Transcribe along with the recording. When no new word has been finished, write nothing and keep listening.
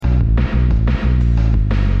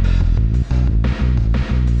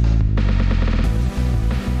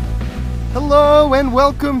and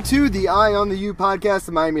welcome to the Eye on the U podcast,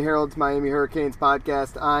 the Miami Herald's Miami Hurricanes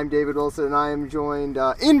podcast. I'm David Wilson, and I am joined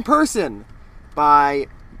in person by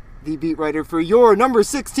the beat writer for your number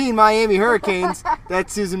 16 Miami Hurricanes.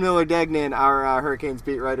 That's Susan Miller-Degnan, our Hurricanes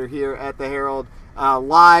beat writer here at the Herald,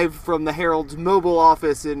 live from the Herald's mobile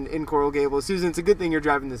office in Coral Gables. Susan, it's a good thing you're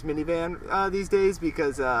driving this minivan these days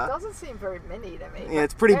because... it doesn't seem very mini to me. Yeah,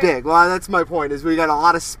 it's pretty big. Well, that's my point, is we got a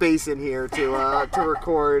lot of space in here to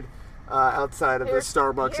record outside of the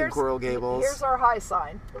Starbucks in Coral Gables. Here's our high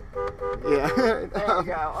sign. Yeah. There you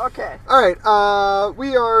go. Okay. All right.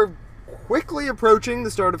 We are quickly approaching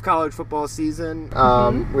the start of college football season.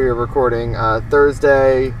 We are recording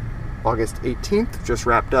Thursday, August 18th. Just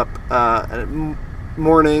wrapped up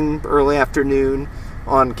morning, early afternoon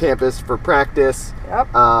on campus for practice.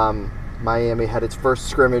 Yep. Miami had its first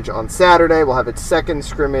scrimmage on Saturday. We'll have its second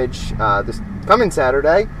scrimmage this coming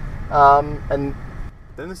Saturday. And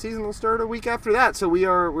then the season will start a week after that. So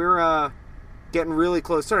we're getting really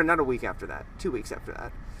close. Sorry, not a week after that. 2 weeks after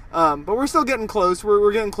that. But we're still getting close.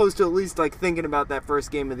 We're getting close to at least like thinking about that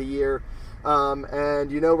first game of the year.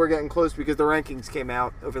 And we're getting close because the rankings came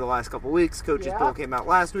out over the last couple weeks. Coaches poll came out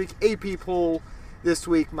last week. AP poll this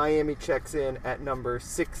week. Miami checks in at number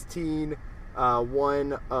 16.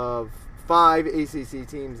 One of 5 ACC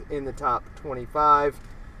teams in the top 25.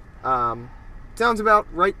 Sounds about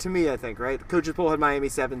right to me, I think, right? Coaches poll had Miami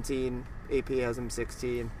 17. AP has them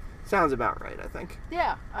 16. Sounds about right, I think.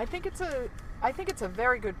 Yeah, I think it's a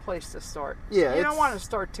very good place to start. Yeah, you don't want to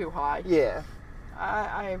start too high. Yeah.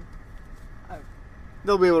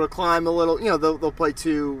 They'll be able to climb a little. They'll play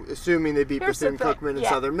 2, assuming they beat Bethune-Cookman and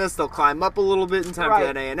Southern Miss. They'll climb up a little bit in time for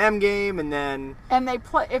that A&M game, and then... And they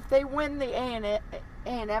play if they win the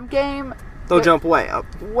A&M game... They'll jump way up.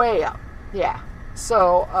 Way up, yeah.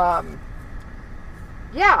 So,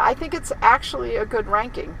 I think it's actually a good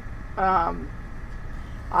ranking.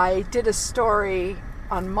 I did a story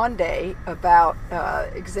on Monday about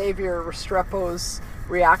Xavier Restrepo's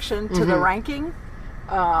reaction to the ranking,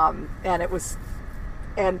 and it was...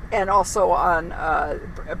 And also on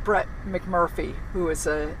Brett McMurphy, who is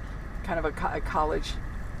a kind of a college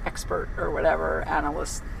expert or whatever,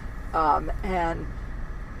 analyst.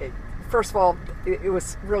 First of all, it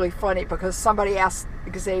was really funny because somebody asked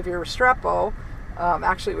Xavier Restrepo,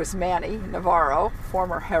 actually it was Manny Navarro,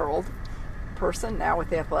 former Herald person, now with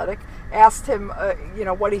The Athletic, asked him,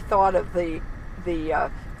 what he thought of the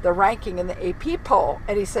ranking in the AP poll.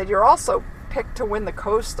 And he said, you're also picked to win the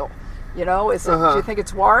Coastal. Do you think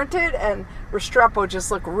it's warranted? And Restrepo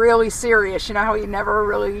just looked really serious. You know how he never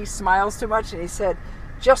really smiles too much? And he said,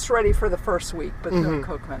 just ready for the first week,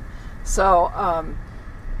 Bethune-Cookman. So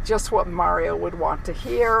just what Mario would want to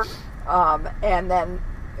hear. And then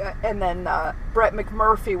Brett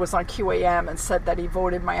McMurphy was on QAM and said that he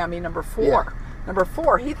voted Miami number 4. Yeah. Number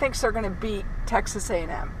 4, he thinks they're going to beat Texas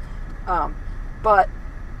A&M. But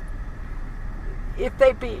if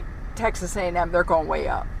they beat Texas A&M, they're going way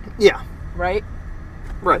up. Yeah. Right?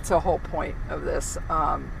 Right. That's the whole point of this.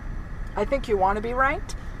 I think you want to be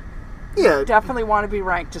ranked. Yeah. Definitely want to be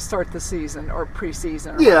ranked to start the season or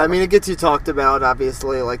preseason. Or whatever. I mean, it gets you talked about,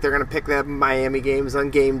 obviously. Like, they're going to pick the Miami games on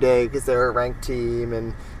game day because they're a ranked team.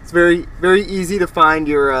 And it's very, very easy to find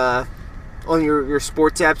on your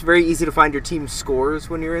sports apps, very easy to find your team's scores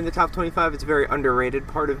when you're in the top 25. It's a very underrated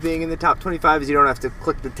part of being in the top 25 is you don't have to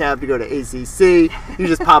click the tab to go to ACC. You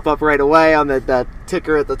just pop up right away on that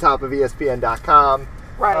ticker at the top of ESPN.com.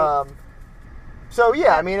 Right.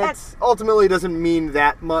 It's ultimately doesn't mean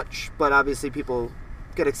that much, but obviously people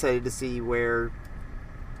get excited to see where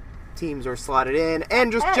teams are slotted in,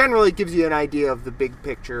 and just generally gives you an idea of the big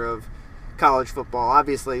picture of college football.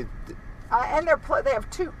 Obviously, and they have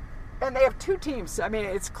 2. And they have 2 teams. I mean,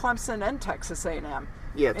 it's Clemson and Texas A&M.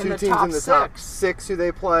 Yeah, 2 teams in the top 6 who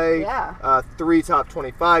they play. Yeah. 3 top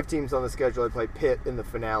 25 teams on the schedule. They play Pitt in the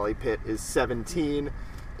finale. Pitt is 17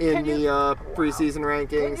 in the preseason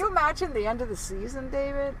rankings. Can you imagine the end of the season,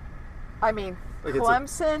 David? I mean,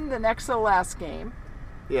 Clemson, the next to the last game.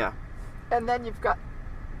 Yeah. And then you've got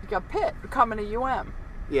Pitt coming to UM.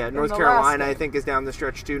 Yeah, North Carolina, I think, is down the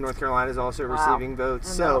stretch, too. North Carolina is also receiving votes.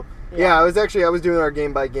 So, I was doing our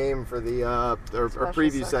game-by-game for the our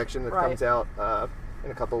preview section that comes out in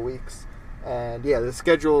a couple of weeks. And, the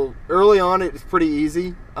schedule early on, it's pretty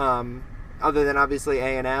easy. Other than, obviously,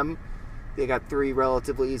 A&M. They got 3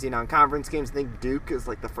 relatively easy non-conference games. I think Duke is,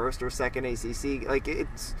 like, the first or second ACC. Like,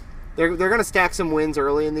 they're going to stack some wins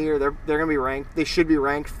early in the year. They're going to be ranked. They should be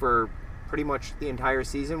ranked for pretty much the entire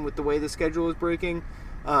season with the way the schedule is breaking.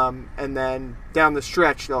 And then down the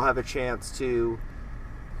stretch, they'll have a chance to,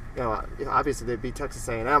 obviously they beat Texas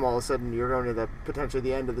A&M. All of a sudden, you're going to potentially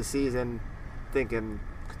the end of the season thinking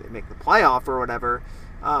could they make the playoff or whatever.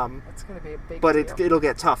 It's going to be a big but deal. it'll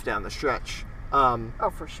get tough down the stretch.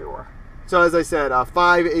 For sure. So as I said,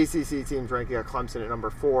 5 ACC teams ranking at Clemson at number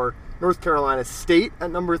 4, North Carolina State at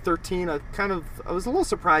number 13. I was a little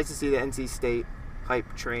surprised to see the NC State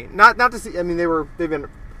hype train. Not to see. I mean, they've been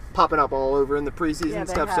popping up all over in the preseason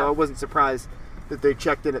stuff, so I wasn't surprised that they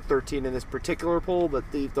checked in at 13 in this particular poll. But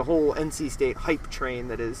the whole NC State hype train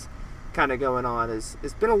that is kind of going on has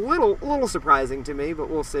been a little surprising to me. But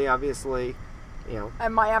we'll see. Obviously.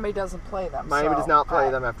 And Miami doesn't play them. Miami does not play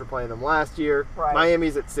them after playing them last year. Right.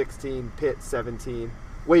 Miami's at 16, Pitt 17.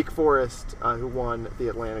 Wake Forest, who won the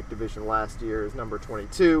Atlantic Division last year, is number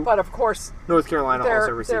 22. But of course, North Carolina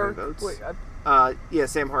also receiving votes.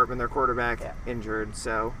 Sam Hartman, their quarterback, Yeah. injured.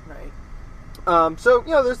 So, right.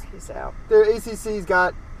 There's He's out. the ACC's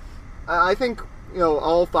got. I think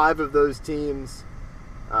all 5 of those teams.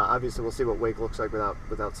 Obviously, we'll see what Wake looks like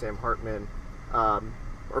without Sam Hartman.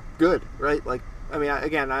 Are good, right? Like, I mean,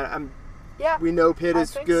 I'm. Yeah. We know Pitt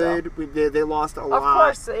is good. So. They lost a lot. Of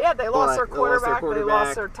course, yeah. They lost their quarterback. They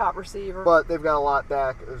lost their top receiver. But they've got a lot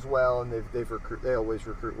back as well, and they always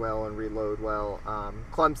recruit well and reload well.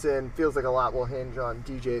 Clemson feels like a lot will hinge on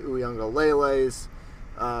DJ Uiagalelei's.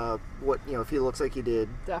 If he looks like he did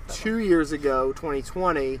Definitely. 2 years ago,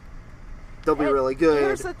 2020, they'll be really good.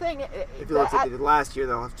 Here's the thing. If he looks like they did last year,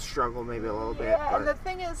 they'll have to struggle maybe a little bit. Yeah, and the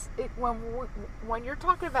thing is, when you're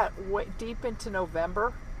talking about deep into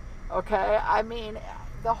November, okay, I mean,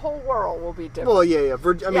 the whole world will be different. Well, yeah.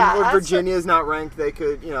 Virginia's not ranked. They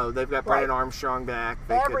could, they've got Brennan Armstrong back.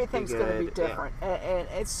 Everything's going to be different. Yeah. And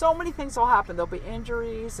it's so many things will happen. There'll be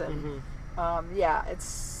injuries. And,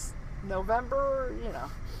 it's November,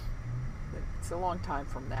 it's a long time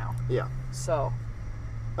from now. Yeah. So.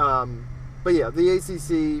 But yeah, the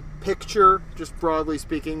ACC picture, just broadly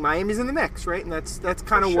speaking, Miami's in the mix, right? And that's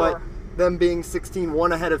kind of what them being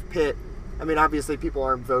 16-1 ahead of Pitt. I mean, obviously people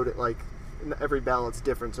aren't voted, like, every ballot's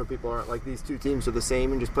different, so people aren't like, these two teams are the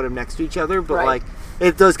same and just put them next to each other. But, like,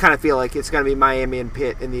 it does kind of feel like it's going to be Miami and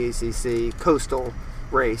Pitt in the ACC coastal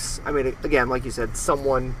race. I mean, again, like you said,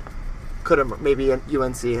 someone could have, maybe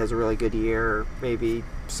UNC has a really good year, or maybe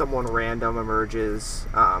someone random emerges.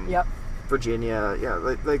 Yep. Virginia,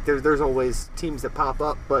 like there's always teams that pop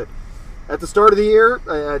up, but at the start of the year,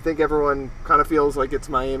 I think everyone kind of feels like it's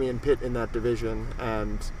Miami and Pitt in that division,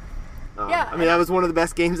 and I mean that was one of the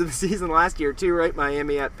best games of the season last year too, right?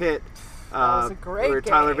 Miami at Pitt. That was a great game,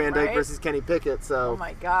 Tyler Van Dyke right? versus Kenny Pickett. So, oh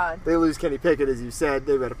my God, they lose Kenny Pickett, as you said.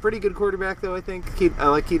 They've got a pretty good quarterback, though. I think I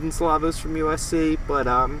like Keaton Slavos from USC, but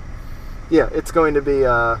it's going to be.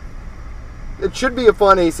 It should be a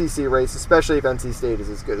fun ACC race, especially if NC State is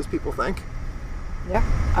as good as people think. Yeah,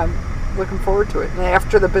 I'm looking forward to it. And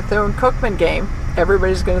after the Bethune-Cookman game,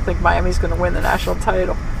 everybody's going to think Miami's going to win the national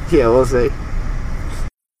title. Yeah, we'll see.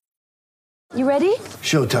 You ready?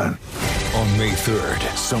 Showtime. On May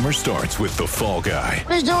 3rd, summer starts with The Fall Guy.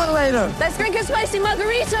 Let's do it later. Let's drink a spicy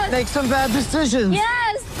margarita. Make some bad decisions.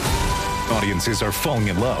 Yes! Audiences are falling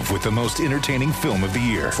in love with the most entertaining film of the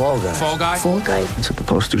year. Fall Guy. Fall Guy? Fall guy. That's what the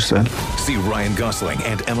poster said. See Ryan Gosling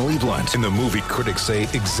and Emily Blunt in the movie critics say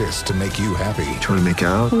exists to make you happy. Trying to make it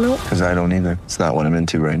out? Nope. Because I don't either. It's not what I'm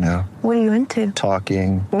into right now. What are you into?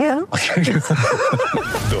 Talking. Yeah.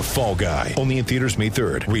 The Fall Guy. Only in theaters May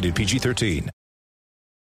 3rd. Rated PG-13.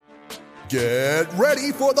 Get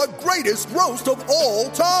ready for the greatest roast of all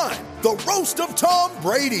time. The Roast of Tom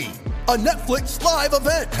Brady. A Netflix live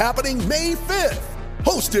event happening May 5th.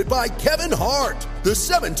 Hosted by Kevin Hart. The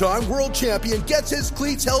 7-time world champion gets his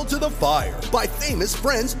cleats held to the fire by famous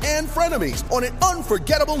friends and frenemies on an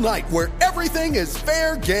unforgettable night where everything is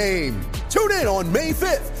fair game. Tune in on May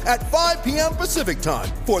 5th at 5 p.m. Pacific time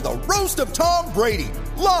for the Roast of Tom Brady.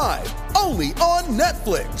 Live only on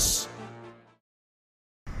Netflix.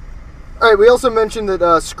 All right, we also mentioned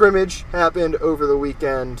that scrimmage happened over the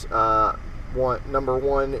weekend. Number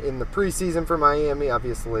 1 in the preseason for Miami.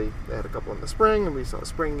 Obviously, they had a couple in the spring, and we saw a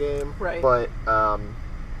spring game. Right. But a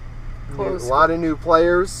lot of new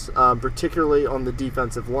players, particularly on the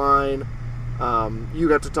defensive line. You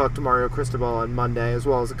got to talk to Mario Cristobal on Monday, as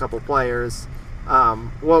well as a couple players.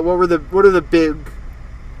 What are the big?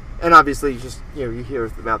 And obviously, you hear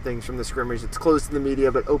about things from the scrimmage. It's closed to the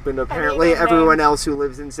media, but open to apparently everyone else who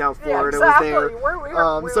lives in South Florida was there.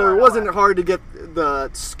 So it wasn't hard to get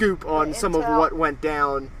the scoop on some of what went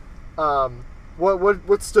down.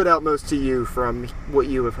 What stood out most to you from what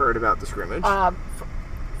you have heard about the scrimmage?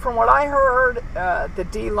 From what I heard, the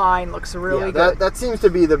D-line looks really good. That seems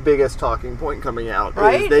to be the biggest talking point coming out.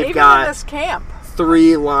 Right? They've Even got in this camp.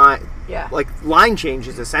 3 line. Yeah. like line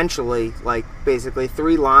changes essentially, like basically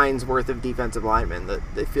 3 lines worth of defensive linemen that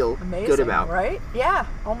they feel Amazing, good about. right? Yeah,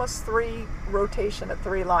 almost 3 rotation at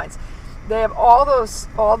 3 lines. They have all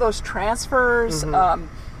those transfers,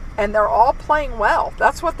 and they're all playing well.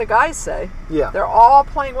 That's what the guys say. Yeah. They're all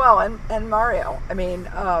playing well, and Mario. I mean,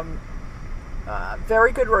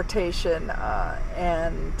 very good rotation,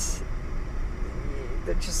 and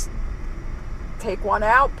they just take one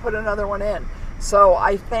out, put another one in. So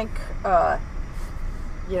I think, that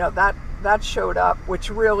showed up, which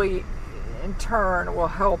really, in turn, will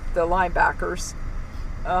help the linebackers,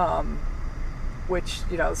 which,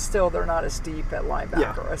 still they're not as deep at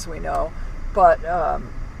linebacker as we know. But, and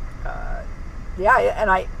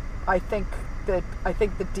I think the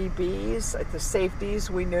DBs, the safeties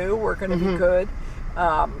we knew were going to be good.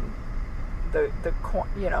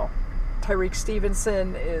 Tyreek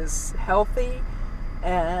Stevenson is healthy,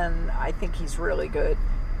 and I think he's really good.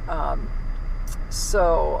 And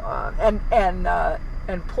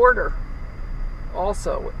Porter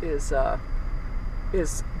also is a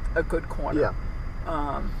good corner. Yeah.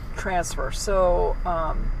 Transfer. So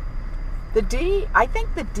I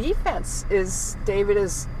think the defense is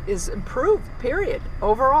improved. Period.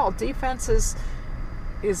 Overall, defense is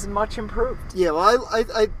much improved. Yeah, well,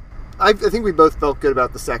 I think we both felt good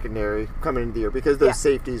about the secondary coming into the year because those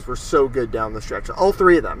safeties were so good down the stretch. All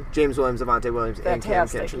 3 of them, James Williams, Avonte Williams, and Cam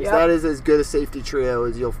Kinchens. Yep. That is as good a safety trio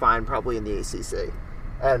as you'll find probably in the ACC.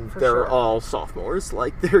 And they're all sophomores.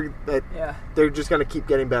 Like, they're just going to keep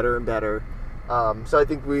getting better and better. So I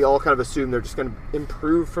think we all kind of assume they're just going to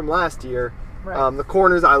improve from last year. Right. The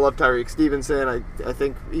corners, I love Tyreek Stevenson. I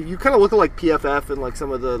think you kind of look at like PFF and like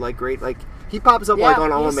some of the like great, like he pops up like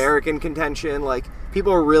on All-American contention. Like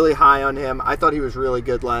people are really high on him. I thought he was really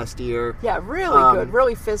good last year. Yeah, really good,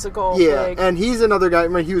 really physical. Yeah, big. And he's another guy. I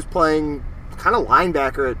mean, he was playing kind of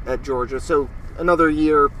linebacker at Georgia, so another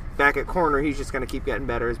year back at corner, he's just going to keep getting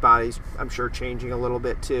better. His body's, I'm sure, changing a little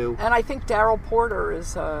bit too. And I think Daryl Porter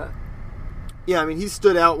is. Yeah, I mean, he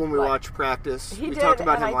stood out when we watched practice. We talked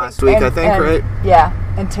about him last week, right? Yeah,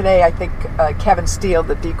 and today I think Kevin Steele,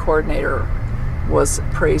 the D coordinator, was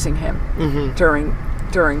praising him during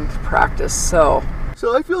practice. So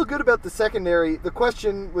I feel good about the secondary. The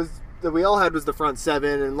question that we all had was the front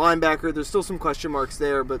 7 and linebacker. There's still some question marks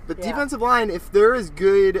there, but defensive line, if they're as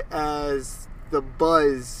good as the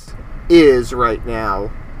buzz is right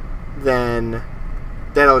now, then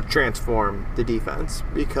that'll transform the defense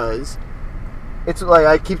because. It's like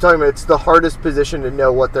I keep talking about, it's the hardest position to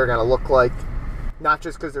know what they're going to look like. Not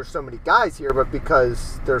just because there's so many guys here, but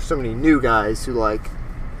because there's so many new guys who, like,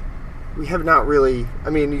 we have not really... I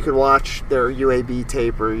mean, you could watch their UAB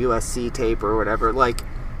tape or USC tape or whatever, like,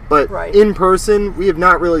 but in person, we have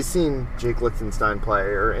not really seen Jake Lichtenstein play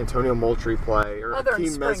or Antonio Moultrie play or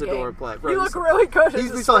Akeem Mesidor play. Right. You look really good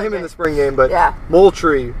We saw him in the spring game, but yeah.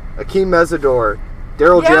 Moultrie, Akeem Mesidor,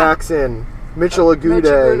 Daryl Jackson, Mitchell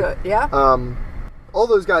Agude. All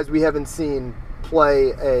those guys we haven't seen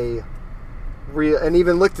play a real, and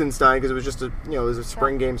even Lichtenstein because it was just it was a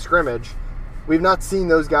spring game scrimmage. We've not seen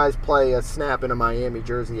those guys play a snap in a Miami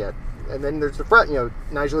jersey yet. And then there's the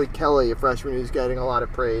Nigel Kelly, a freshman who's getting a lot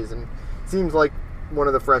of praise and seems like one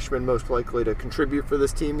of the freshmen most likely to contribute for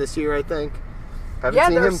this team this year. I think.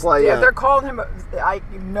 Haven't seen him play yet. They're calling him. I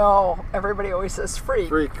know everybody always says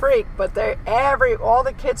freak, but all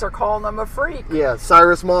the kids are calling him a freak. Yeah,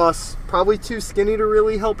 Cyrus Moss probably too skinny to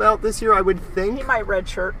really help out this year. I would think he might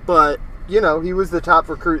redshirt, but he was the top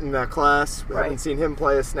recruit in that class. We haven't seen him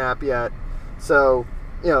play a snap yet, so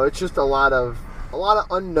it's just a lot of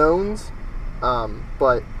unknowns.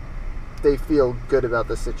 But they feel good about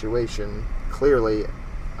the situation. Clearly,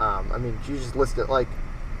 I mean, you just list it like.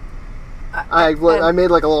 I made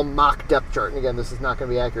like a little mock depth chart, and again, this is not going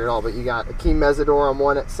to be accurate at all, but you got Akeem Mesidor on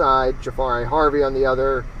one side, Jafari Harvey on the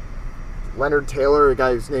other, Leonard Taylor, a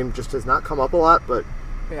guy whose name just has not come up a lot, but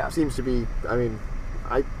seems to be, I mean,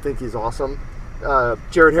 I think he's awesome.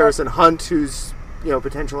 Jared Harrison Hunt, who's,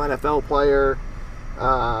 potential NFL player.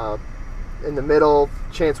 In the middle,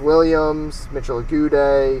 Chance Williams, Mitchell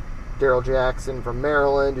Agude, Daryl Jackson from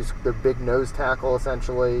Maryland, who's the big nose tackle,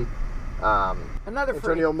 essentially. Another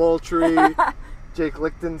Antonio Moultrie, Jake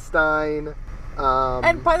Lichtenstein.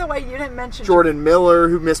 And by the way, you didn't mention Jordan Miller,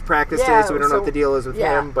 who missed practice days, so we don't know what the deal is with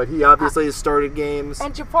him, but he obviously has started games.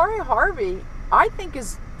 And Jafari Harvey, I think,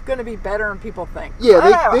 is going to be better than people think.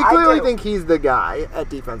 Yeah, they clearly think he's the guy at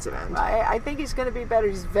defensive end. I think he's going to be better.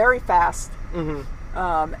 He's very fast. And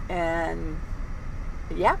I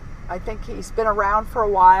think he's been around for a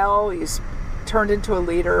while. He's turned into a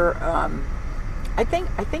leader. I think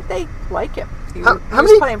they like him. He How was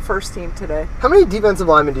many- playing first team today. How many defensive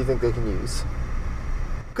linemen do you think they can use?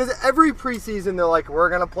 Because every preseason they're like, we're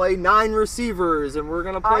going to play 9 receivers and we're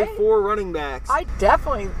going to play 4 running backs. I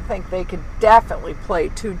definitely think they could definitely play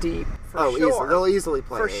 2 deep for sure. Easily. They'll easily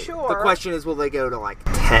play For 8. sure. The question is, will they go to like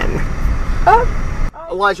 10?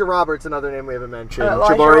 Elijah Roberts, another name we haven't mentioned.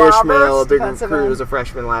 Elijah Jabari Ishmael, a Roberts, big defensive recruit, end. was a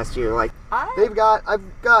freshman last year. Like, I've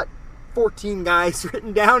got 14 guys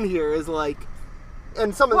written down here as like,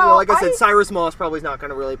 and some of them, Well, like I said, Cyrus Moss probably is not going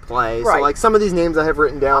to really play. So Right. like some of these names I have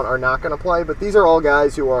written down are not going to play, but these are all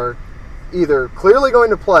guys who are either clearly going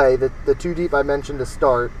to play, the 2 deep I mentioned to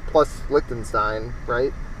start, plus Lichtenstein,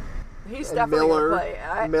 right? He's And definitely Miller, going to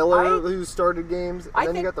play. Miller, who started games, and I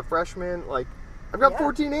then you think- got the freshmen. Like, I've got Yeah.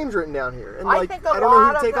 14 names written down here, and I like think a I don't know lot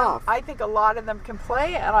who to of take them. off. I think a lot of them can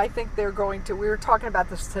play, and I think they're going to. We were talking about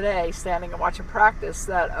this today, standing and watching practice.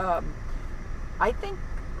 That I think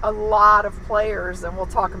a lot of players, and we'll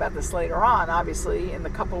talk about this later on, obviously in the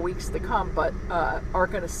couple weeks to come, but are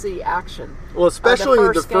going to see action. Well, especially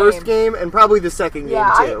in the first game and probably the second game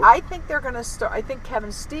Yeah, too. I think they're going to start. I think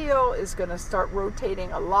Kevin Steele is going to start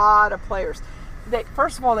rotating a lot of players.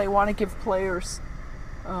 First of all, they want to give players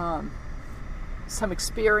some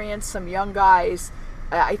experience, some young guys.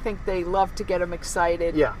 I think they love to get them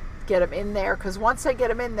excited. Yeah. Get them in there, because once they get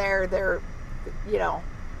them in there,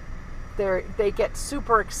 they get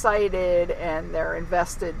super excited and they're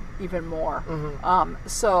invested even more. Mm-hmm.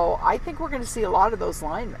 So I think we're going to see a lot of those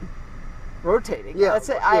linemen rotating. Yeah, That's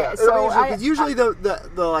it. Because usually the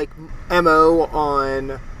like MO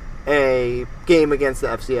on a game against the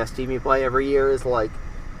FCS team you play every year is like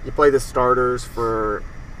you play the starters for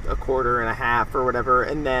a quarter and a half or whatever,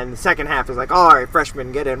 and then the second half is like, all right,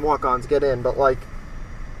 freshmen get in, walk-ons get in. But like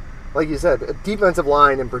you said, a defensive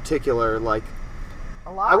line in particular, like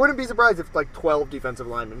a lot. I wouldn't be surprised if like 12 defensive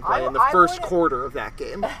linemen play in the I first wouldn't- quarter of that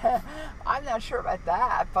game. I'm not sure about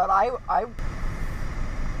that, but I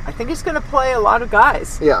think he's going to play a lot of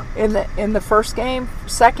guys. Yeah. In the first game,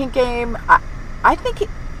 second game, I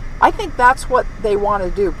think that's what they want to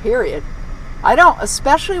do. Period. I don't,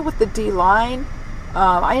 especially with the D line.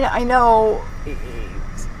 I know,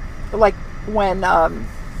 like when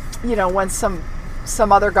when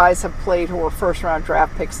some other guys have played who were first round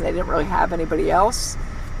draft picks and they didn't really have anybody else.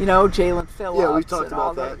 Jalen Phillips. Yeah, we talked and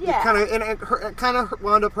all about that. Yeah. It kind of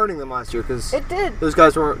wound up hurting them last year because It did. those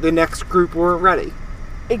guys the next group weren't ready.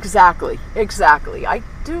 Exactly. I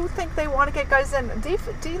do think they want to get guys in.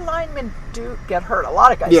 D linemen do get hurt. A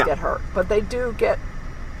lot of guys get hurt, but they do get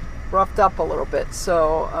roughed up a little bit.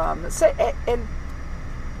 So, and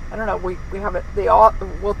I don't know. We have it.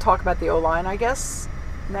 We'll talk about the O-line, I guess,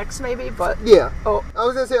 next maybe. But Yeah. Oh, I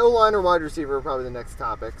was gonna say O-line or wide receiver are probably the next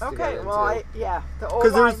topics. okay. Well, the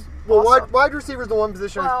because O-line. there's also- wide receiver is the one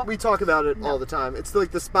position Well, we talk about it no. all the time. It's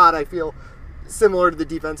like the spot I feel similar to the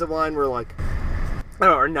defensive line where like I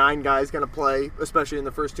don't know, are 9 guys going to play, especially in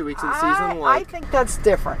the first 2 weeks of the season? I think that's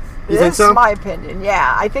different. You think This so? is my opinion.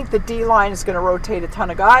 Yeah, I think the D line is going to rotate a ton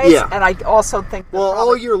of guys. Yeah. And I also think. Well,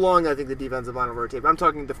 all year long, I think the defensive line will rotate. But I'm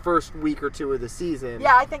talking the first week or 2 of the season.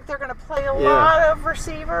 Yeah, I think they're going to play a lot of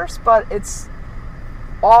receivers, but it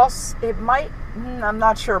might. I'm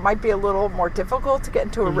not sure. It might be a little more difficult to get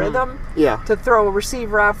into a rhythm. Yeah. To throw a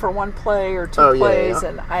receiver out for 1 play or 2 Oh, yeah, plays, yeah.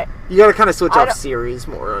 and You got to kind of switch I off don't- series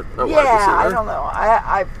more. A wide yeah, receiver. I don't know.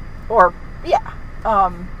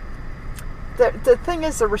 The thing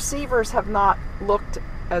is, the receivers have not looked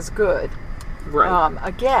as good. Right.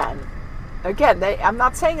 Again, I'm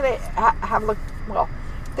not saying they have looked well.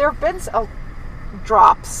 There have been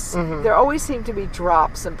drops. Mm-hmm. There always seem to be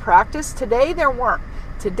drops in practice. Today there weren't.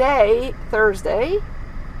 Today, Thursday,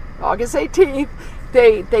 August 18th,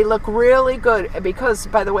 they look really good because,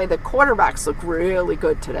 by the way, the quarterbacks look really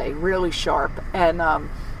good today, really sharp, and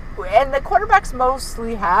the quarterbacks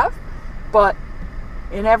mostly have, but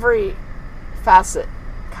in every facet,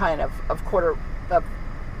 kind of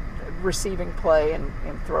receiving play and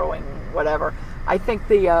throwing whatever. I think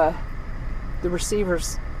the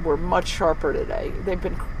receivers were much sharper today. They've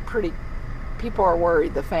been pretty. People are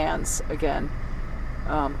worried. The fans again.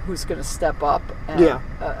 Who's going to step up? And,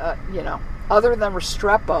 other than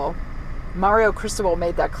Restrepo, Mario Cristobal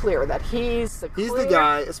made that clear that he's the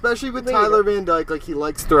guy, especially with leader. Tyler Van Dyke. Like he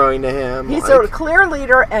likes throwing to him. He's like, a clear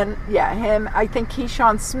leader, and him. I think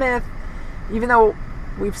Keyshawn Smith, even though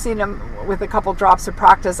we've seen him with a couple drops of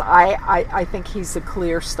practice, I think he's a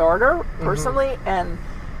clear starter personally, and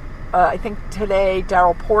I think today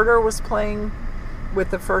Darryl Porter was playing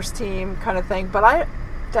with the first team kind of thing. But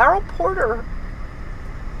Darryl Porter,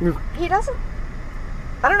 he doesn't.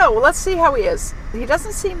 I don't know. Well, let's see how he is. He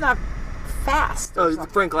doesn't seem that fast. Oh,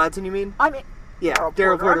 Frank Ladson, you mean? I mean, Yeah,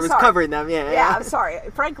 Daryl Porter I'm was sorry. covering them. Yeah, Yeah, I'm sorry.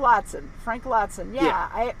 Frank Latson.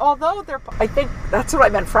 Yeah. Although I think that's what I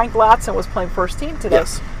meant. Frank Latson was playing first team today.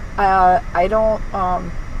 Yes. I don't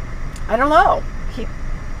know.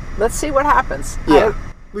 Let's see what happens. Yeah.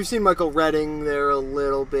 We've seen Michael Redding there a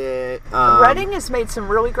little bit. Redding has made some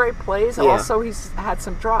really great plays. Yeah. Also, he's had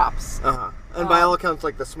some drops. And by all accounts,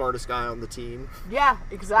 like the smartest guy on the team. Yeah,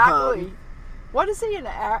 exactly. What is he in?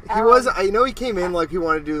 He was. I know he came in like he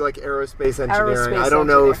wanted to do like aerospace engineering. Aerospace I don't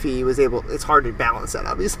know engineer. if he was able. It's hard to balance that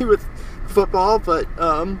obviously with football, but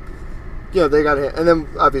they got hit. And then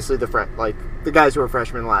obviously the guys who were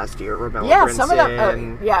freshmen last year, Romello Brinson. Some of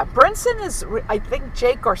them. Brinson is. I think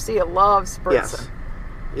Jake Garcia loves Brinson. Yes.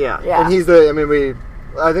 Yeah. Yeah. And he's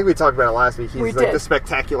I think we talked about it last week. He's the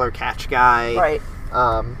spectacular catch guy. Right.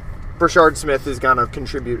 Brashard Smith is going to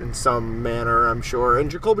contribute in some manner, I'm sure. And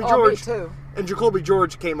Jacoby George. Me too. And Jacoby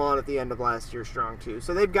George came on at the end of last year strong too.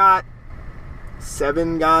 So they've got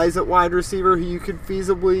 7 guys at wide receiver who you could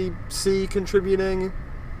feasibly see contributing.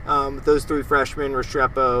 Those 3 freshmen,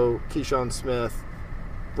 Restrepo, Keyshawn Smith,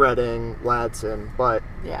 Redding, Ladson. But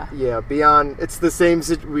beyond, it's the same.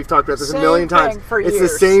 We've talked about this a million times. It's the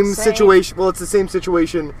same situation. Well, it's the same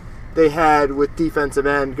situation they had with defensive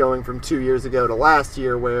end going from 2 years ago to last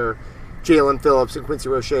year, where Jalen Phillips and Quincy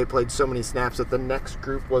Roche played so many snaps that the next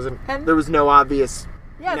group wasn't. There was no obvious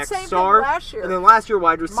next same star. thing last year. And then last year,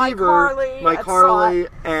 wide receiver Mike Harley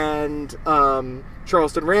and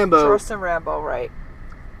Charleston Rambo. Right.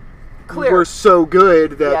 Were so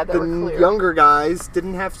good that they the were clear. younger guys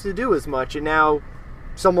didn't have to do as much, and now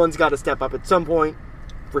someone's got to step up at some point.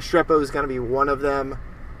 Restrepo is going to be one of them,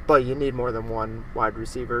 but you need more than one wide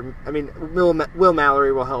receiver. I mean, Will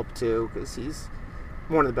Mallory will help too because he's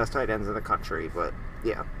one of the best tight ends in the country. But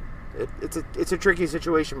yeah, it's a tricky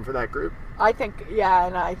situation for that group. I think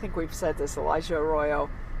and I think we've said this. Elijah Arroyo,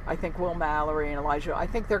 I think Will Mallory and Elijah. I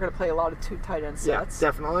think they're going to play a lot of 2 tight end sets. Yeah,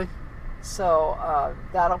 definitely. So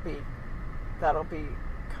that'll be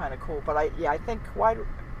kind of cool. But I think wide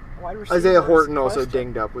receivers. Isaiah Horton also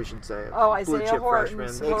dinged up, we should say. Isaiah Horton freshman.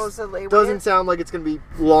 supposedly. Doesn't sound like it's going to be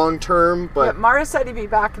long term, but Mario said he'd be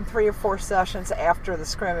back in 3 or 4 sessions after the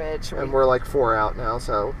scrimmage. And we're like 4 out now,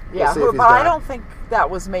 so yeah. we'll see if he's but I back. don't think that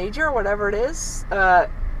was major, whatever it is.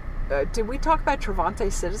 Did we talk about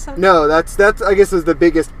Trevante Citizen? No, that's I guess is the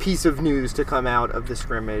biggest piece of news to come out of the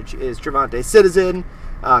scrimmage is Trevante Citizen,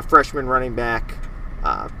 freshman running back,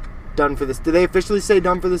 done for this. Did they officially say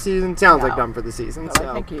done for the season? Sounds like done for the season. But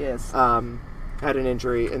I think he is. Had an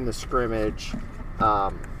injury in the scrimmage,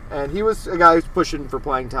 and he was a guy who's pushing for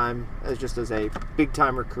playing time as a big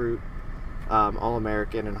time recruit,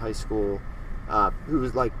 All-American in high school. Who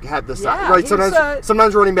was had the size, right?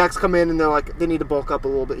 Sometimes running backs come in and they're like they need to bulk up a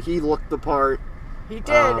little bit. He looked the part. He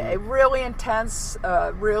did. Really intense.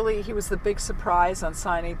 He was the big surprise on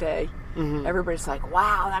signing day. Mm-hmm. Everybody's like,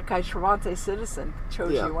 "Wow, that guy's Trevante Citizen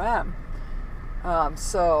chose UM."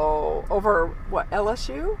 So over what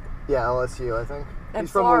LSU? Yeah, LSU, I think. And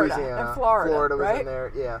He's Florida. from Louisiana. And Florida was right? in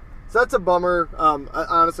there. Yeah, so that's a bummer.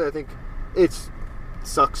 Honestly, I think it's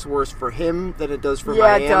sucks worse for him than it does for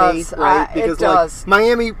Miami, it does. right? Because it does.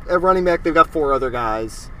 Miami at running back, they've got 4 other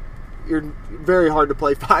guys. You're very hard to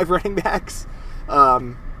play 5 running backs.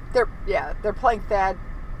 They're playing Thad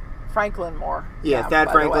Franklin more. Yeah, Thad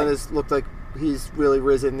Franklin has looked like he's really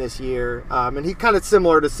risen this year, and he's kind of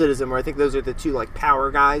similar to Citizen, where I think those are the 2 power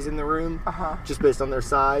guys in the room, just based on their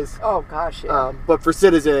size. Oh gosh, yeah. But for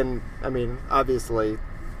Citizen, I mean, obviously,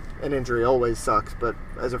 an injury always sucks, but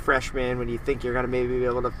as a freshman, when you think you're going to maybe be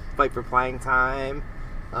able to fight for playing time,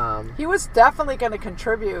 he was definitely going to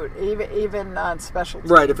contribute, even on special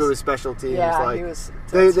teams. Right, if it was special teams, he was.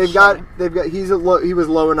 He was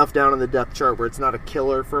low enough down on the depth chart where it's not a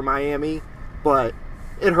killer for Miami, but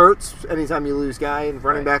it hurts anytime you lose guy and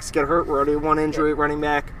running backs get hurt. We're already 1 injury at running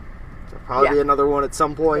back. There'll probably be another one at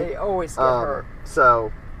some point. They always get hurt.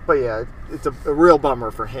 So, but yeah, it's a real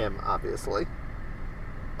bummer for him, obviously.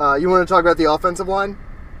 You want to talk about the offensive line?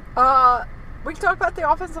 We can talk about the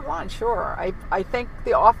offensive line, sure. I think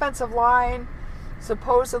the offensive line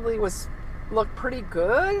supposedly looked pretty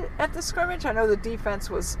good at the scrimmage. I know the defense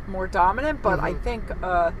was more dominant, but I think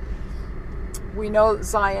we know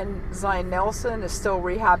Zion Nelson is still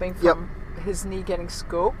rehabbing from his knee getting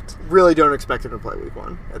scoped. Really don't expect him to play week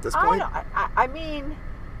 1 at this point. I mean,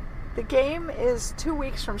 the game is 2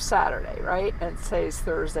 weeks from Saturday, right? And today's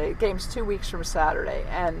Thursday. The game's 2 weeks from Saturday,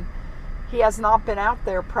 and he has not been out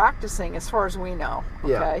there practicing as far as we know.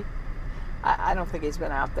 Okay, Yeah. I don't think he's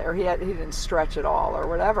been out there. He didn't stretch at all or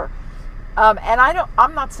whatever. And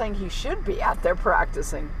I'm not saying he should be out there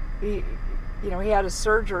practicing. he had his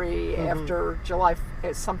surgery after July,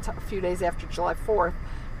 a few days after July 4th,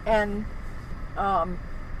 and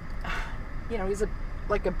he's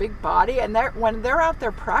like a big body, and when they're out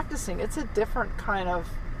there practicing, it's a different kind of,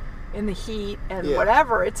 in the heat and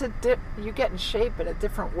whatever. It's you get in shape in a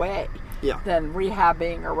different way than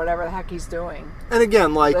rehabbing or whatever the heck he's doing. And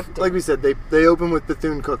again, like lifting. we said, they open with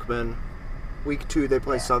Bethune-Cookman. Week 2 they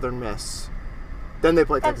play Southern Miss. Then they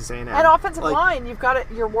play Texas A&M. And offensive line,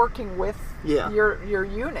 you're working with your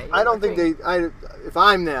unit. I don't think if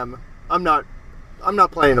I'm them, I'm not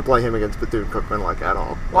planning to play him against Bethune-Cookman at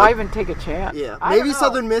all. Why even take a chance? Yeah, maybe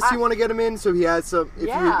Southern Miss you want to get him in so he has some.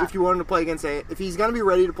 If you want him to play against if he's going to be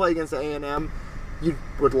ready to play against A&M, you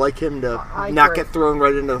would like him to not get thrown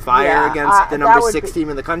right into the fire against the number 6 team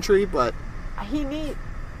in the country. But he needs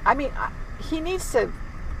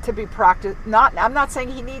to be practiced. I'm not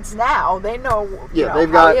saying he needs now. They know.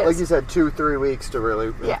 They've got, like you said, 2-3 weeks to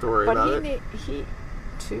really have to worry about it.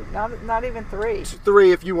 Two, not even 3.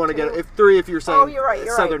 3 if you want to get it. 3 if you're saying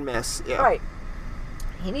you're Southern right. Miss. Yeah. Right.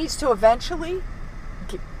 He needs to eventually.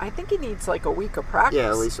 I think he needs like a week of practice. Yeah,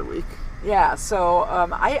 at least a week. Yeah. So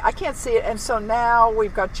I can't see it, and so now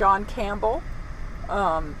we've got John Campbell,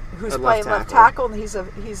 who's playing left tackle, and he's a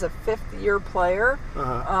 5th-year player.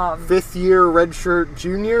 5th-year redshirt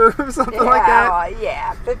junior or something like that.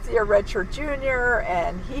 Yeah, 5th-year redshirt junior,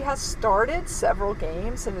 and he has started several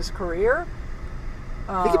games in his career.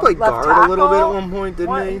 I think he played guard a little bit at one point,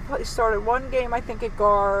 didn't he? He started one game, I think, at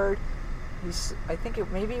guard.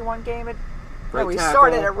 Maybe one game at. Right he tackle.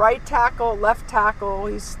 Started at right tackle, left tackle.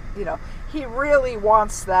 He really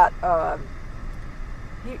wants that.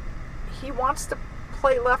 He wants to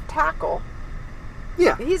play left tackle.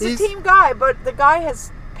 Yeah, he's a team guy, but the guy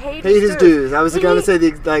has paid his dues. I was going to say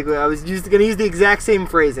I was going to use the exact same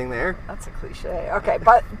phrasing there. That's a cliche. Okay,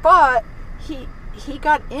 but he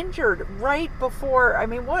got injured right before. I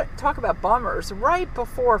mean, talk about bummers! Right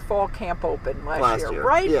before fall camp opened last year.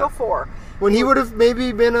 Right before. When he would have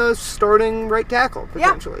maybe been a starting right tackle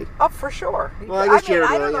potentially. Yeah, for sure. Well, I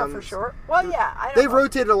don't know for sure. Well, yeah, they've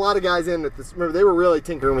rotated a lot of guys in at this. Remember, they were really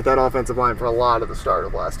tinkering with that offensive line for a lot of the start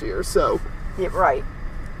of last year. So. Yeah, right.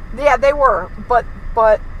 Yeah, they were, but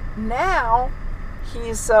now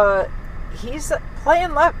he's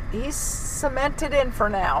playing left. He's cemented in for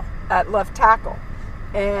now at left tackle,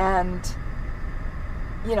 and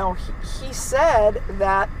he said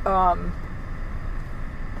that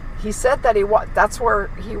that's where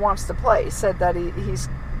he wants to play. He said that he's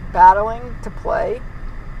battling to play,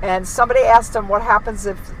 and somebody asked him what happens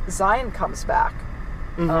if Zion comes back.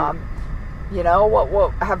 What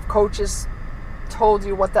have coaches told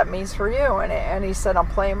you what that means for you? And he said, I'm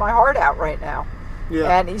playing my heart out right now.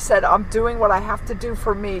 Yeah. And he said, I'm doing what I have to do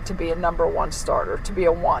for me to be a number 1 starter, to be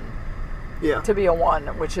a 1. Yeah. To be a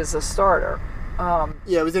 1, which is a starter.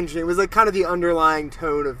 It was interesting. It was like kind of the underlying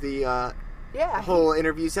tone of the whole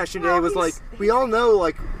interview session today was like, we all know,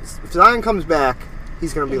 like, if Zion comes back,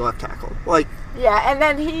 he's going to be left tackle. Like, and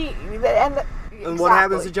then and what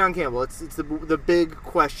happens to John Campbell? It's the big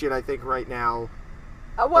question, I think, right now.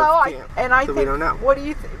 I think we don't know. What do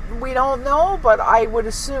you think? We don't know, but I would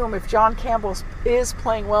assume if John Campbell is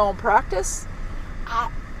playing well in practice,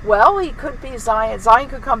 he could be Zion. Zion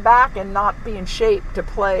could come back and not be in shape to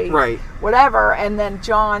play whatever, and then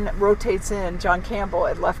John rotates in John Campbell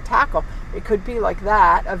at left tackle. It could be like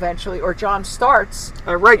that eventually, or John starts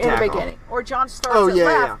right in tackle. the beginning, or John starts at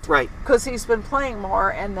left, right, because he's been playing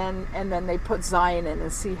more, and then they put Zion in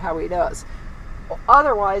and see how he does.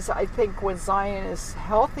 Otherwise, I think when Zion is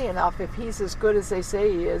healthy enough, if he's as good as they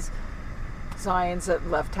say he is, Zion's at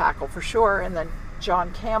left tackle for sure, and then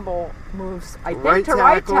John Campbell moves, I think, to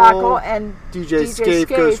right tackle, and DJ Scaife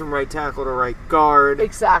goes from right tackle to right guard.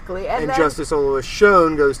 Exactly. And then, Justice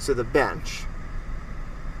Oluwaseun goes to the bench.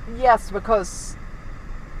 Yes, because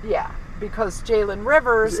Jalen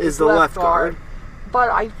Rivers is the left guard. But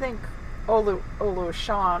I think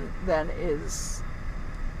Oluwaseun then is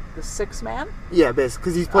the 6th man. Yeah, basically,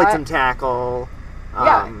 because he's played some tackle.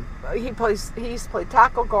 He's played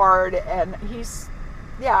tackle guard, and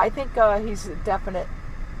I think he's a definite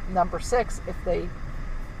number 6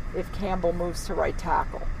 if Campbell moves to right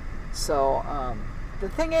tackle. So the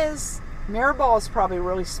thing is, Mirabal is probably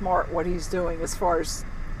really smart what he's doing as far as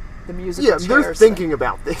the musical chairs. They're thinking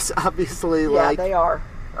about this, obviously. Yeah, they are.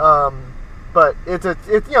 But it's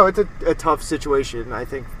a tough situation, I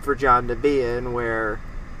think, for John to be in, where,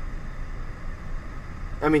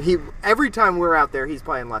 I mean, every time we're out there, he's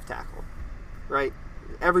playing left tackle, right?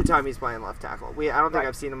 Every time he's playing left tackle. I don't think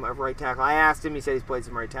I've seen him at right tackle. I asked him, he said he's played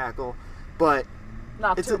some right tackle, but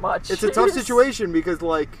not too much. It's a tough situation because,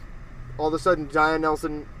 like, all of a sudden Zion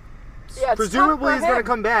Nelson Yeah, it's presumably tough he's for going to him.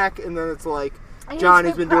 come back, and then it's like, And he's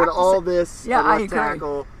Johnny's been doing all practicing. this Yeah, at I left agree.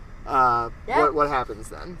 tackle. Yeah. What happens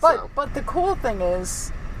then? But the cool thing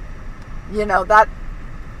is, that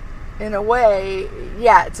in a way,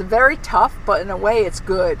 yeah, it's very tough, but in a way it's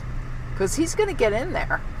good because he's going to get in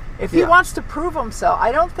there if he wants to prove himself.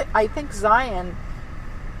 I think Zion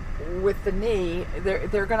with the knee,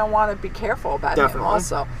 they're going to want to be careful about him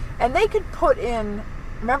also, and they could put in.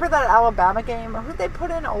 Remember that Alabama game? Who'd they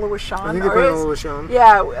put in? Oluwaseun? I think they put in Oluwaseun.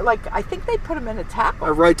 Yeah, I think they put him in a tackle.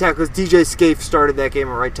 A right tackle, because DJ Scaife started that game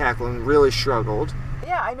at right tackle and really struggled.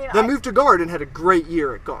 Yeah, I mean, Then moved to guard and had a great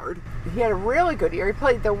year at guard. He had a really good year. He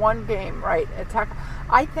played the one game right at tackle.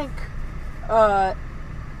 I think that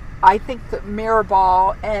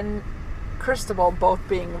Mirabal and Cristobal, both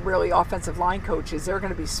being really offensive line coaches, they're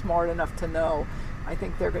going to be smart enough to know. I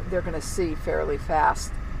think they're going to see fairly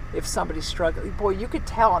fast if somebody's struggling. Boy, you could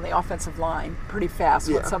tell on the offensive line pretty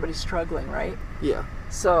fast when somebody's struggling, right? Yeah.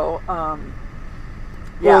 So,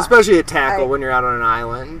 Well, especially at tackle when you're out on an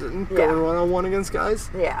island and going one-on-one against guys.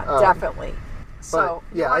 Yeah, definitely. So,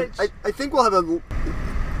 I think we'll have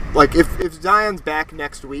if Zion's back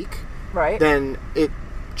next week, right? Then it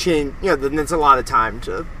then it's a lot of time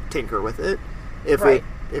to tinker with it. If it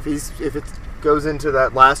goes into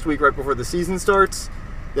that last week right before the season starts,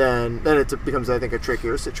 then it becomes, I think, a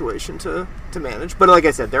trickier situation to manage. But like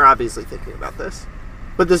I said, they're obviously thinking about this.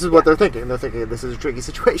 But this is what they're thinking. They're thinking this is a tricky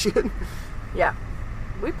situation. Yeah.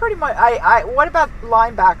 We pretty much. What about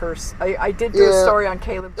linebackers? I did do a story on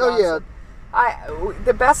Caleb Johnson. Oh yeah.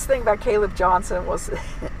 The best thing about Caleb Johnson was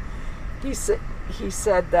he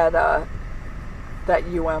said that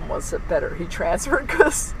UM was a better. He transferred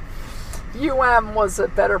because UM was a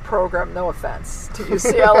better program. No offense to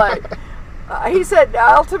UCLA. He said,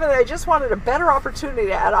 ultimately, I just wanted a better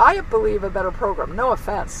opportunity, and I believe a better program. No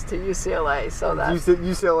offense to UCLA. So that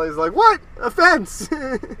UCLA is like, what? Offense?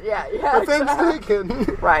 Yeah, Offense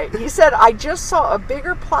taken. Right. He said, I just saw a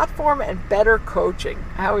bigger platform and better coaching.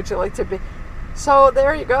 How would you like to be? So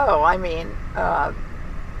there you go. I mean,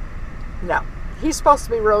 no. He's supposed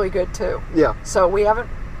to be really good, too. Yeah. So we haven't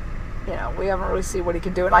really seen what he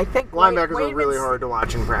can do. And I think linebackers are really hard to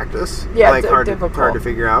watch in practice. Yeah, like they're difficult. hard to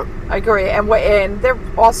figure out. I agree. And they're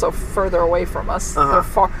also further away from us. They're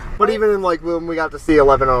far. But even in when we got to see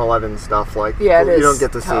 11-on-11 stuff, you don't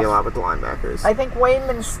get to see a lot with the linebackers. I think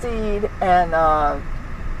Wayman Steed and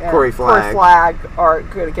Corey Flagg are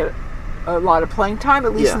going to get a lot of playing time,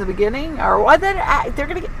 at least in the beginning. Or they're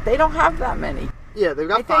going to get. They don't have that many. Yeah, they've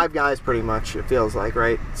got five guys pretty much. It feels like,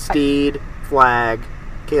 right? Steed, Flagg,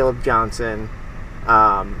 Caleb Johnson,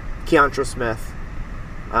 Keontra Smith,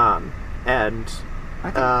 and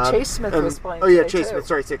I think Chase Smith was playing. Oh yeah, today, Chase too. Smith.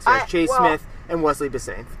 Sorry, 6 guys. Smith and Wesley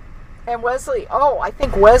Basaint. And Wesley. Oh, I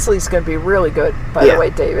think Wesley's going to be really good. By the way,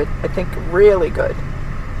 David, I think really good.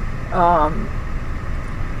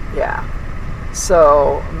 Yeah.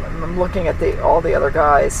 So I'm looking at all the other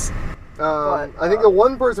guys. I think the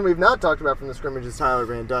one person we've not talked about from the scrimmage is Tyler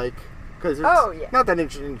Van Dyke. Because it's not that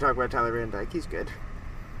interesting to talk about Tyler Van Dyke. He's good.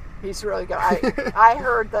 He's really good. I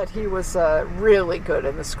heard that he was really good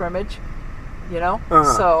in the scrimmage,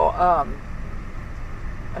 So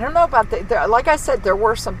I don't know about like I said, there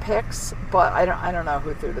were some picks, but I don't know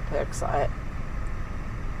who threw the picks.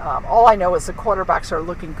 All I know is the quarterbacks are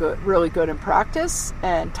looking good, really good in practice,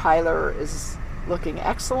 and Tyler is looking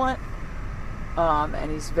excellent.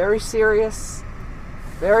 And he's very serious,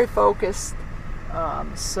 very focused.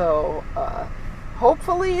 So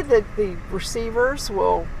hopefully the receivers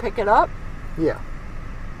will pick it up. Yeah.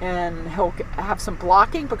 And he'll have some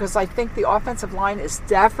blocking because I think the offensive line is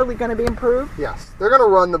definitely going to be improved. Yes. They're going to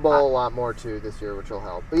run the ball a lot more, too, this year, which will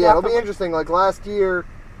help. But, yeah, it'll be interesting. Like, last year,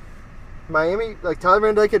 Miami, Tyler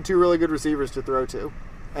Van Dyke had two really good receivers to throw to.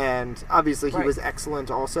 And, obviously, he was excellent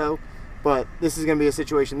also. But this is going to be a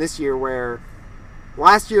situation this year where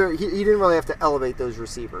last year he didn't really have to elevate those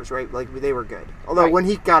receivers, right? Like, they were good. Although when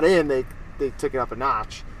he got in, they took it up a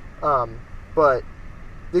notch. But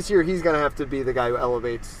this year he's going to have to be the guy who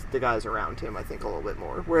elevates the guys around him, I think, a little bit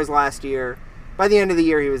more. Whereas last year, by the end of the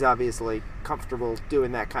year, he was obviously comfortable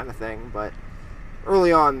doing that kind of thing. But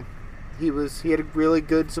early on, he had a really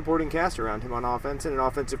good supporting cast around him on offense and an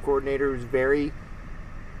offensive coordinator who's very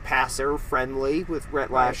passer friendly with Rhett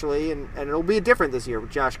Lashley, and it'll be different this year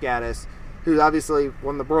with Josh Gaddis, who obviously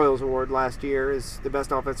won the Broyles Award last year, is the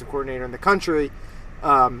best offensive coordinator in the country,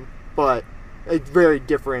 but a very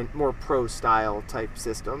different, more pro-style type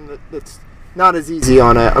system that's not as easy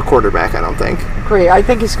on a quarterback, I don't think. Agree. I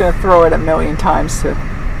think he's going to throw it a million times to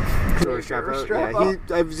Xavier Restrepo.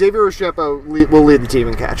 Yeah, Xavier Restrepo will lead the team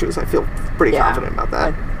in catches. I feel pretty confident about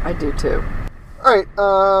that. I do too. All right.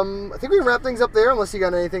 I think we can wrap things up there, unless you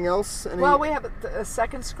got anything else. Well, we have a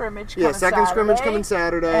second scrimmage coming Yeah, second Saturday, scrimmage coming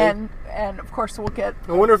Saturday. And of course we'll get...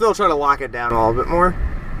 I wonder if they'll try to lock it down a little bit more.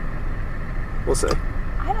 We'll see.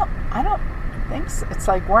 I don't think so. It's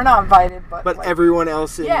like we're not invited, but like, everyone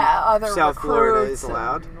else in other South Florida is recruits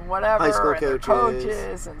allowed. and whatever, High school and their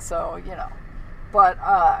coaches, and so But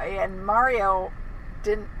and Mario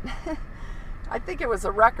didn't. I think it was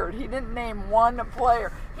a record. He didn't name one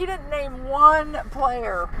player. We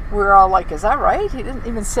were all like, "Is that right?" He didn't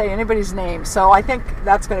even say anybody's name. So I think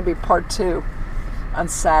that's going to be part 2 on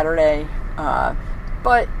Saturday.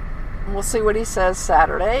 But we'll see what he says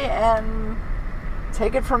Saturday and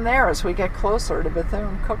take it from there as we get closer to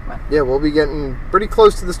Bethune-Cookman. Yeah, we'll be getting pretty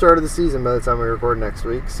close to the start of the season by the time we record next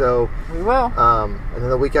week. So we will. And then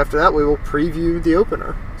the week after that, we will preview the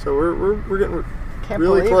opener. So we're getting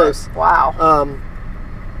really close. It. Wow.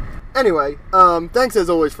 Anyway, thanks as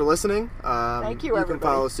always for listening. Thank you, everybody. You can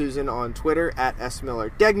follow Susan on Twitter at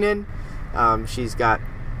 @smillerdegnan. She's got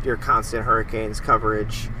your constant Hurricanes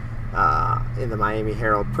coverage in the Miami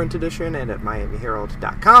Herald print edition and at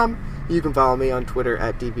miamiherald.com. You can follow me on Twitter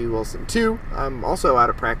at dbwilson2. I'm also out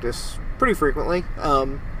of practice pretty frequently.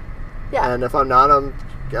 And if I'm not, I'm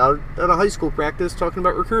out at a high school practice talking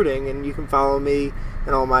about recruiting, and you can follow me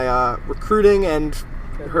and all my recruiting and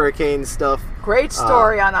Hurricane stuff. Great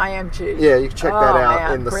story on IMG. Yeah, you can check that out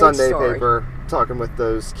man, in the great Sunday story. paper, talking with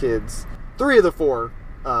those kids. 3 of the 4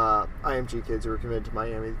 IMG kids who were committed to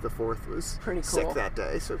Miami. The 4th was pretty sick cool that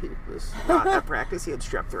day, so he was not at practice. He had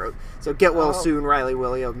strep throat. So get well soon, Riley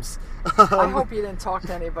Williams. I hope you didn't talk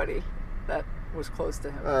to anybody that was close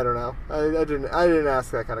to him. I don't know. I didn't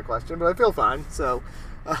ask that kind of question, but I feel fine. So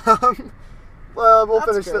we'll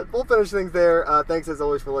finish things there. Thanks as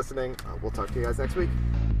always for listening. We'll talk to you guys next week.